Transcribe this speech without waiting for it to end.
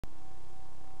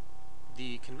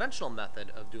The conventional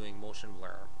method of doing motion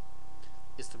blur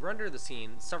is to render the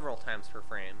scene several times per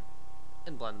frame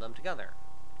and blend them together.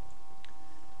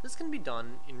 This can be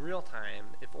done in real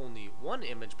time if only one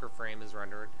image per frame is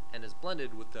rendered and is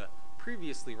blended with the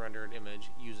previously rendered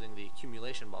image using the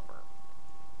accumulation buffer.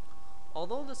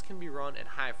 Although this can be run at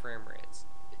high frame rates,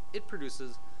 it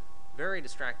produces very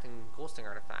distracting ghosting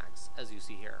artifacts, as you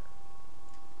see here.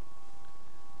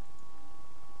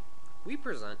 We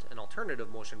present an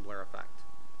alternative motion blur effect,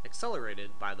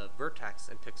 accelerated by the vertex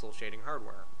and pixel shading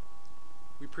hardware.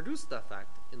 We produce the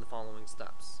effect in the following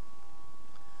steps.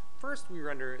 First, we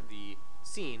render the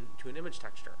scene to an image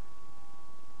texture.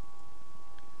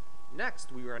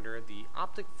 Next, we render the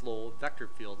optic flow vector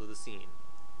field of the scene.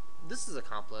 This is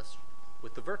accomplished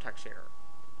with the vertex shader.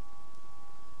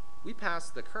 We pass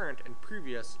the current and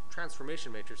previous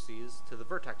transformation matrices to the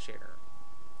vertex shader.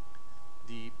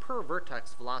 The per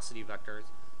vertex velocity vectors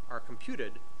are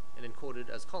computed and encoded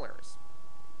as colors.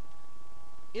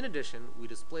 In addition, we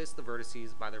displace the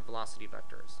vertices by their velocity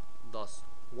vectors, thus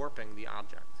warping the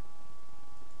object.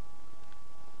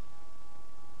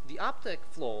 The optic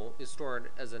flow is stored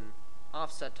as an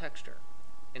offset texture.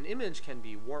 An image can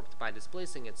be warped by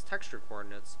displacing its texture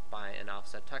coordinates by an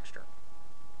offset texture.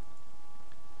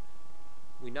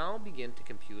 We now begin to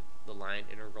compute the line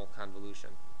integral convolution.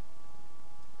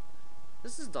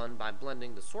 This is done by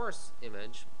blending the source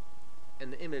image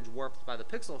and the image warped by the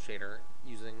pixel shader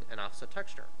using an offset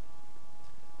texture.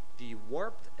 The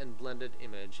warped and blended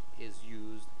image is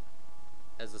used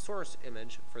as the source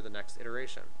image for the next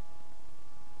iteration.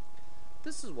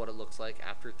 This is what it looks like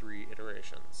after 3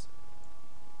 iterations.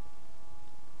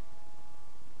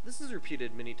 This is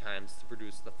repeated many times to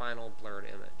produce the final blurred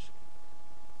image.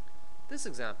 This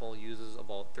example uses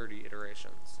about 30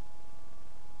 iterations.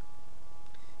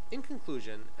 In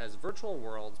conclusion, as virtual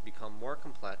worlds become more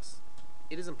complex,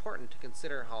 it is important to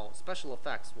consider how special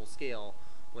effects will scale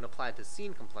when applied to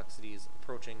scene complexities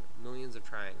approaching millions of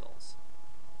triangles.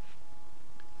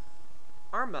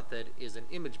 Our method is an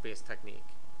image-based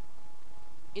technique,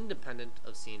 independent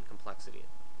of scene complexity.